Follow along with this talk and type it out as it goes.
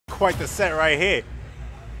quite the set right here.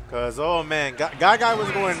 Because, oh man, GuyGuy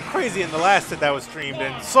was going crazy in the last set that was streamed,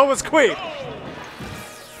 and so was Quidd.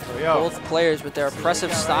 So, yo. Both players with their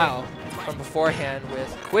oppressive style from beforehand,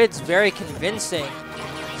 with Quidd's very convincing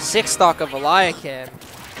 6-stock of Eliakim,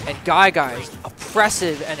 and GuyGuy's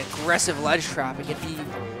oppressive and aggressive ledge trapping.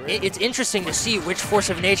 It's interesting to see which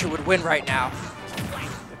force of nature would win right now.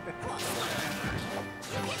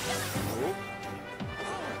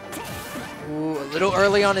 Ooh, a little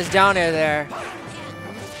early on his down air there.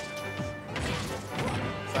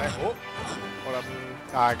 Oh, hold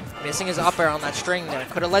up. Missing his up air on that string there.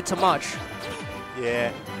 Could have led to much.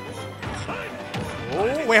 Yeah.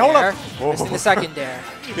 Oh, wait, hold up. Missing the second dare.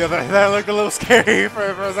 Yeah, that looked a little scary for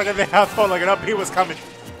a second there. I thought like an up, he was coming.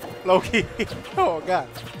 Low-key. Oh, God.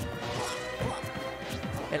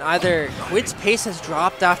 And either Quidd's pace has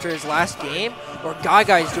dropped after his last game, or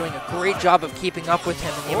GuyGuy is doing a great job of keeping up with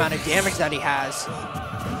him and the amount of damage that he has.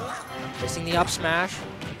 Missing the up smash.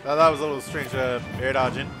 That was a little strange air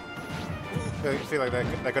dodging. I feel like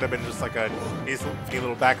that could have been just like a neat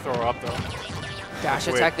little back throw up though. Dash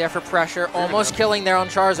attack there for pressure. Almost killing there on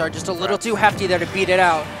Charizard. Just a little too hefty there to beat it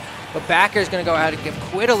out. But back air is going to go ahead and give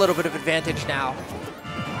Quidd a little bit of advantage now.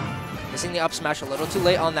 Missing the up smash a little too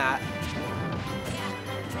late on that.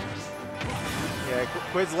 Yeah,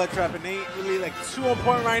 Quidd's leg trapping ain't really like too on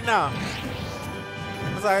point right now.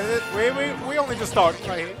 It's like, we only just started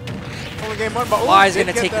right here. Only game one, but Fly's going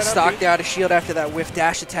to take the stock there out of shield after that whiff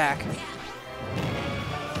dash attack.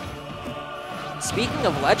 Speaking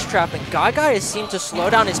of ledge trapping, GuyGuy has seemed to slow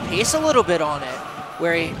down his pace a little bit on it.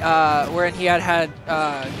 Wherein he had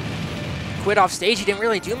Quidd off stage, he didn't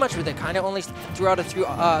really do much with it. Kind of only threw out a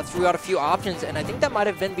few options, and I think that might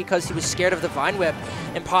have been because he was scared of the Vine Whip,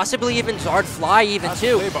 and possibly even Zard Fly even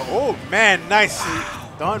too. But, oh man, nicely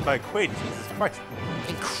done by Quidd. Jesus Christ.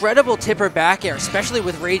 Incredible tipper back air, especially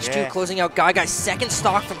with Rage 2 closing out GuyGuy's second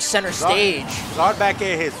stock from center stage. Zard back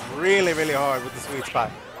air hits really, really hard with the sweet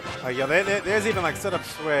spot. Yo, there's even like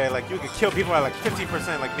setups where like you could kill people at like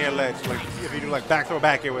 15% like near ledge, like if you do like back throw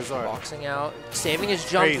back air with Zard. Boxing out, saving his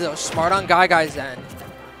jump though, smart on GuyGuy's end.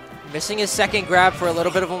 Missing his second grab for a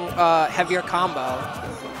little bit of a heavier combo.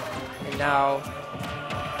 And now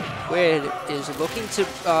Quidd is looking to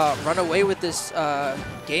run away with this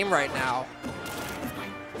game right now.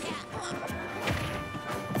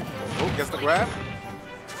 Oh, gets the grab.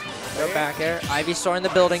 Back air. Ivysaur in the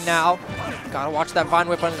building now. Gotta watch that Vine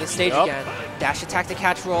Whip under the stage again. Dash attack to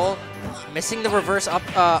catch roll. Missing the reverse up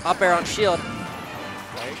air on shield.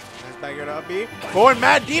 Right. Nice back air to up B. Going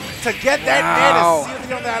mad deep to get that man to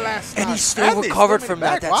seal on that last and he still recovered from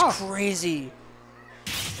that. That's crazy.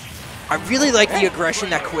 I really like the aggression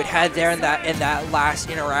that Quidd had there in that last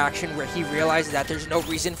interaction where he realized that there's no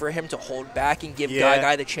reason for him to hold back and give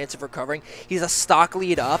GuyGuy the chance of recovering. He's a stock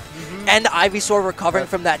lead up, and Ivysaur recovering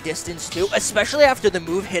from that distance too, especially after the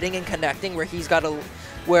move hitting and connecting where he's got a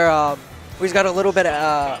little bit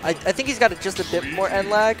of I think he's got just a bit more end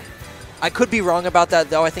lag. I could be wrong about that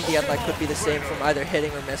though. I think the end lag could be the same from either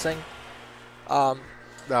hitting or missing. Nah,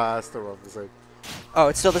 that's still wrong. Oh,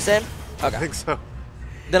 it's still the same? Okay. I think so.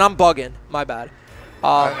 Then I'm bugging. My bad.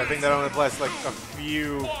 I think that only applies to like a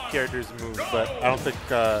few characters' moves, but I don't think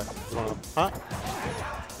it's one of them. Huh?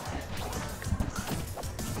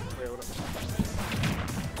 Wait, what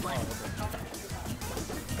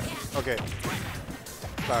up? Okay.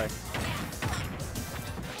 Sorry.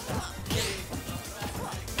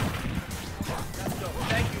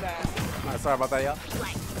 Sorry about that, y'all.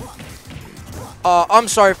 I'm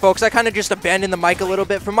sorry, folks. I kind of just abandoned the mic a little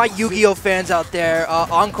bit. For my Yu-Gi-Oh fans out there,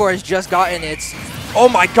 Encore has just gotten its... Oh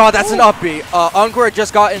my god, that's an upbeat. Encore had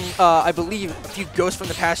just gotten, I believe, a few ghosts from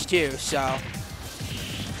the past too, so...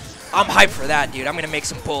 I'm hyped for that, dude. I'm going to make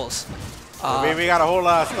some pulls. We got a whole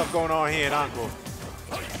lot of stuff going on here in Encore.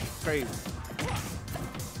 Crazy.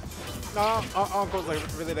 No, Encore's like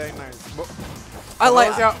really dang nice. But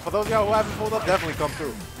for those of y'all who haven't pulled up, definitely come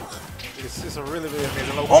through. It's a really, really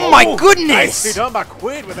amazing logo. Oh my goodness! Nicely done by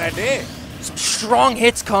Quidd with that dare. Some strong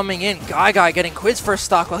hits coming in. GuyGuy getting Quidd's first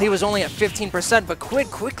stock while he was only at 15%, but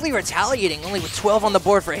Quidd quickly retaliating, only with 12 on the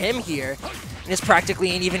board for him here. And it's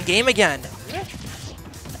practically an even game again. Yeah.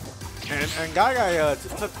 And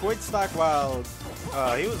GuyGuy took Quidd's stock while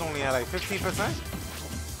he was only at like 15%.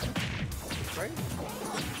 Right?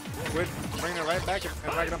 Quidd bringing it right back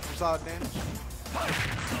and racking up some solid damage.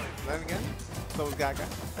 Then again, so was GuyGuy.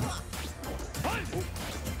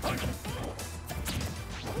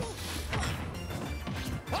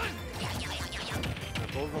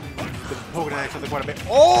 Both of them been poking at each other quite a bit.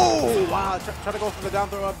 Oh, wow. Try to go for the down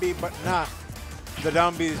throw up B, but nah. The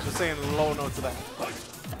down B is just saying low notes of that.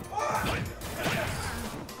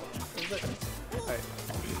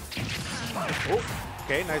 Oh,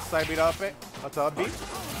 okay, nice side beat off it. That's up beat.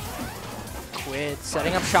 Quidd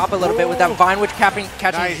setting up shop a little bit with that Vine Witch catching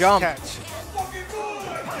Nice jump. Catch.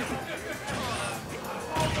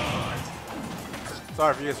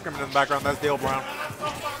 Sorry for you screaming in the background. That's Dale Brown.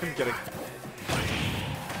 I'm kidding.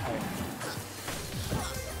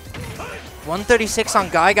 136 on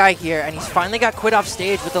GuyGuy here, and he's finally got Quidd off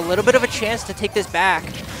stage with a little bit of a chance to take this back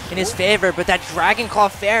in his favor, but that Dragon Claw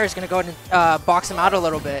Fair is going to go ahead and box him out a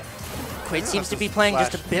little bit. Quidd seems to be playing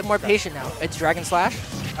just a bit more patient now. It's Dragon Slash?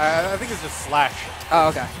 I think it's just Slash. Oh,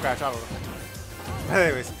 okay. Scratch, I don't know.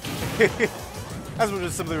 Anyways. That's what we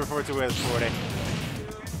just simply refer to as forward A.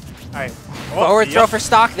 Alright. Oh, Forward throw for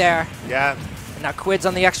stock there. Yeah. And now Quidd's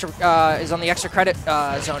on the extra is on the extra credit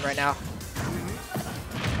zone right now.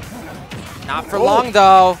 Not for long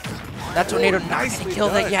though. That tornado not gonna kill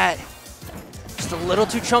that yet. Just a little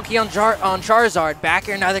too chunky on Charizard. Back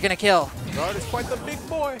air neither gonna kill. Charizard is quite the big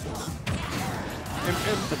boy.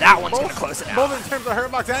 But that one's gonna close it out. Both in terms of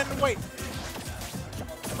hurt box and weight.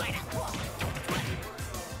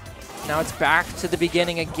 Now it's back to the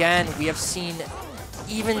beginning again. We have seen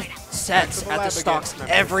even sets at the stocks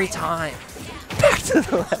every time. Back to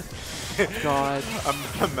the lab. God.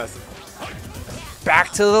 I'm messing.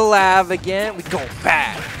 Back to the lab again. We go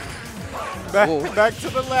back. Back to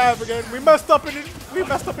the lab again. We messed up in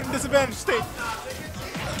disadvantaged state.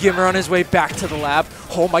 Gimmer on his way back to the lab.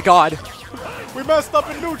 Oh my God. We messed up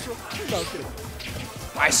in neutral. No, I'm kidding.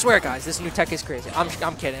 I swear, guys, this new tech is crazy.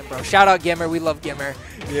 I'm kidding, bro. Shout out Gimmer. We love Gimmer.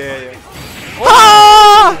 Yeah. Oh!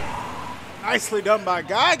 Ah! Nicely done by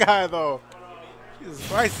GuyGuy though. Jesus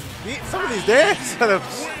Christ. Some of these dances are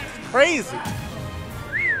crazy.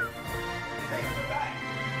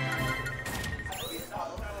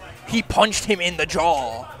 He punched him in the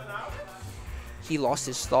jaw. He lost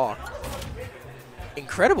his stock.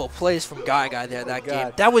 Incredible plays from GuyGuy there that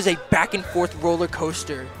game. That was a back and forth roller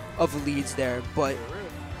coaster of leads there, but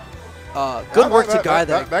good work to Guy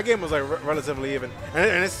there. That game was like relatively even,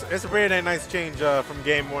 and it's a pretty nice change from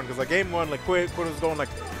game one, because like game one, like Quidd was going like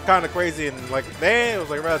kind of crazy, and like there it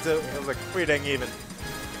was like pretty dang even.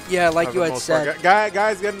 Yeah, like you had said.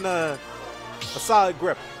 Guy's getting a solid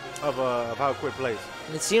grip of how Quidd plays.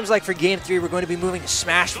 And it seems like for Game 3, we're going to be moving to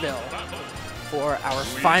Smashville for our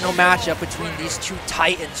final matchup between these two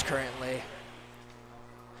titans currently.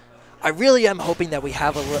 I really am hoping that we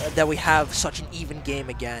have such an even game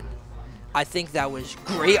again. I think that was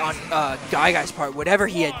great on GuyGuy's part. Whatever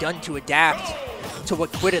he had done to adapt to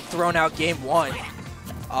what Quidd had thrown out Game 1,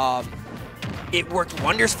 it worked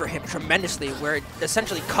wonders for him tremendously, where it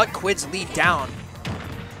essentially cut Quidd's lead down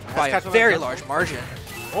by a very large margin.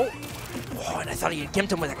 Oh, and I thought he had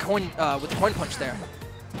gimped him with a coin punch there.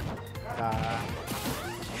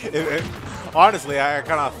 Honestly, I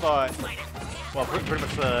kind of thought, well, pretty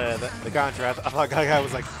much the contrast. I thought GuyGuy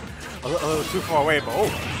was like a little too far away, but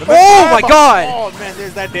oh my God! Oh man,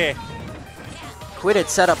 there's that day. Quidd had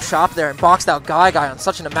set up shop there and boxed out GuyGuy on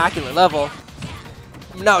such an immaculate level.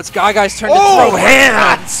 Now it's GuyGuy's turn to throw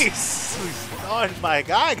hands. Nice. Done by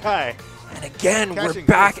GuyGuy. And again, we're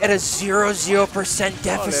back at a 0%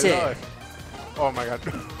 deficit. Oh my God.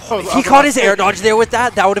 If he caught his air dodge there with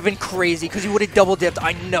that, that would have been crazy, because he would have double dipped.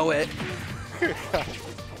 I know it.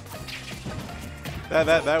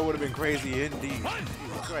 that would have been crazy indeed.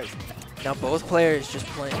 Jesus Christ. Now both players just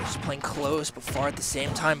playing close, but far at the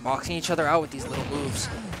same time, boxing each other out with these little moves.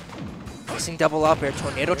 Boxing double up air.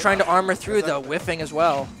 Tornado trying to armor through, though, whiffing as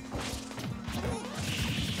well.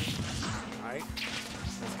 Alright.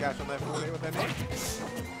 Let's catch on that forward with that name.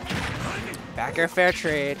 Back air fair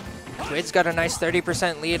trade. Quidd's got a nice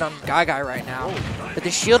 30% lead on GuyGuy right now. But the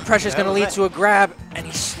shield pressure is going to lead to a grab, and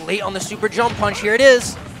he's late on the super jump punch. Here it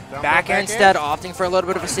is. Back air instead, opting for a little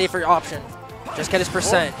bit of a safer option. Just get his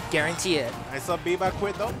percent. Guarantee it. Nice up B by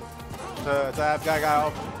Quidd, though, to have GuyGuy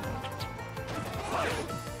open.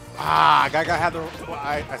 GuyGuy had the... Well,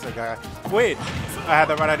 I said GuyGuy. Quidd. I had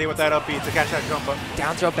the right idea with that up B to catch that jump up.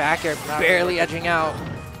 Down throw back air, barely edging out.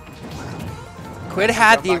 Quidd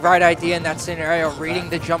had the right idea in that scenario, reading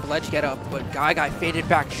the jump ledge get up, but GuyGuy faded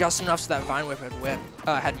back just enough so that Vine Whip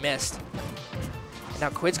had missed. Now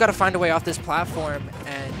Quidd's got to find a way off this platform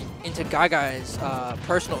and into GuyGuy's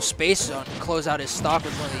personal space zone to close out his stock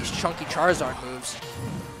with one of these chunky Charizard moves.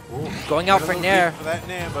 Ooh, going out for Nair. For that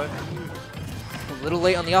Nair, but a little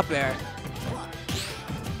late on the up air.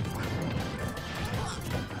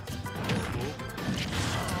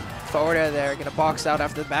 Forward air there, gonna box out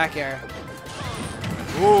after the back air.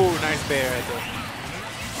 Ooh, nice bear right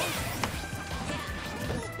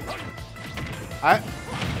there.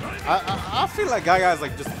 I feel like GuyGuy's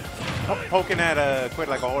like just poking at Quidd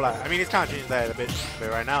like a whole lot. I mean, he's kind of changing that a bit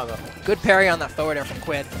right now, though. Good parry on that forward air from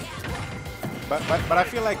Quidd. But I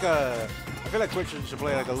feel like Quidd should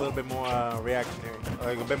play like a little bit more reactionary,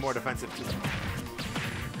 like a bit more defensive too.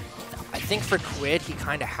 I think for Quidd, he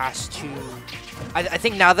kind of has to. I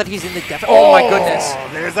think now that he's in the def. Oh my goodness!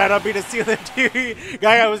 There's that up B to seal it.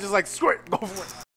 Guy was just like, screw it, go for it.